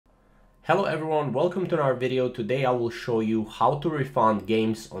Hello everyone, welcome to our video. Today I will show you how to refund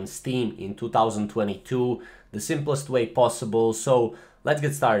games on Steam in 2022 the simplest way possible. So let's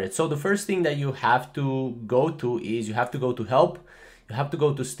get started. So the first thing that you have to go to is you have to go to help, you have to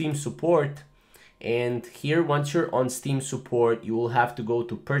go to Steam support, and here once you're on Steam support you will have to go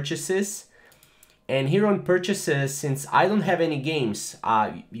to purchases. And here on purchases, since I don't have any games,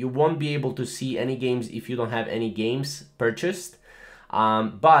 you won't be able to see any games if you don't have any games purchased.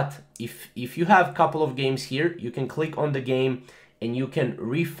 But if you have a couple of games here, you can click on the game and you can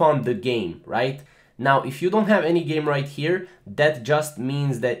refund the game, right? Now, if you don't have any game right here, that just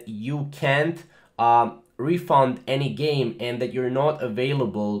means that you can't refund any game and that you're not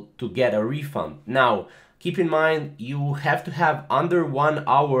available to get a refund. Now, keep in mind, you have to have under 1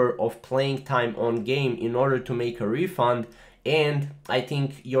 hour of playing time on game in order to make a refund. And I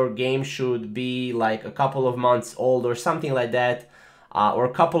think your game should be like a couple of months old or something like that. Or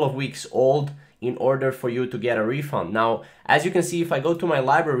a couple of weeks old in order for you to get a refund. Now, as you can see, if I go to my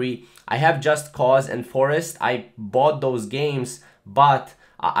library, I have Just Cause and Forest. I bought those games, but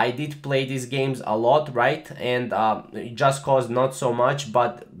I did play these games a lot, right? And Just Cause not so much,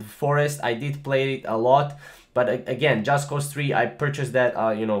 but Forest I did play it a lot. But again, Just Cause 3, I purchased that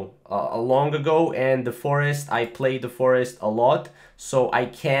long ago, and the Forest, I played the Forest a lot, so I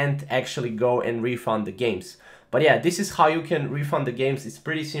can't actually go and refund the games. But yeah, this is how you can refund the games. It's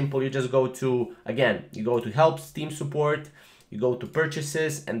pretty simple. You just go to, again, you go to help, Steam support, you go to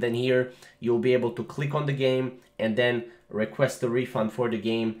purchases, and then here you'll be able to click on the game and then request a refund for the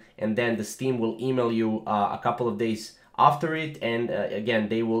game. And then the Steam will email you a couple of days after it. And again,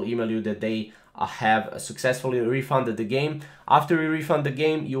 they will email you that they have successfully refunded the game. After you refund the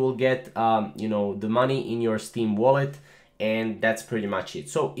game, you will get, the money in your Steam wallet. And that's pretty much it.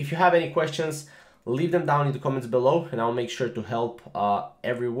 So if you have any questions, leave them down in the comments below and I'll make sure to help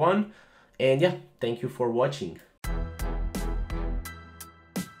everyone. And yeah, thank you for watching.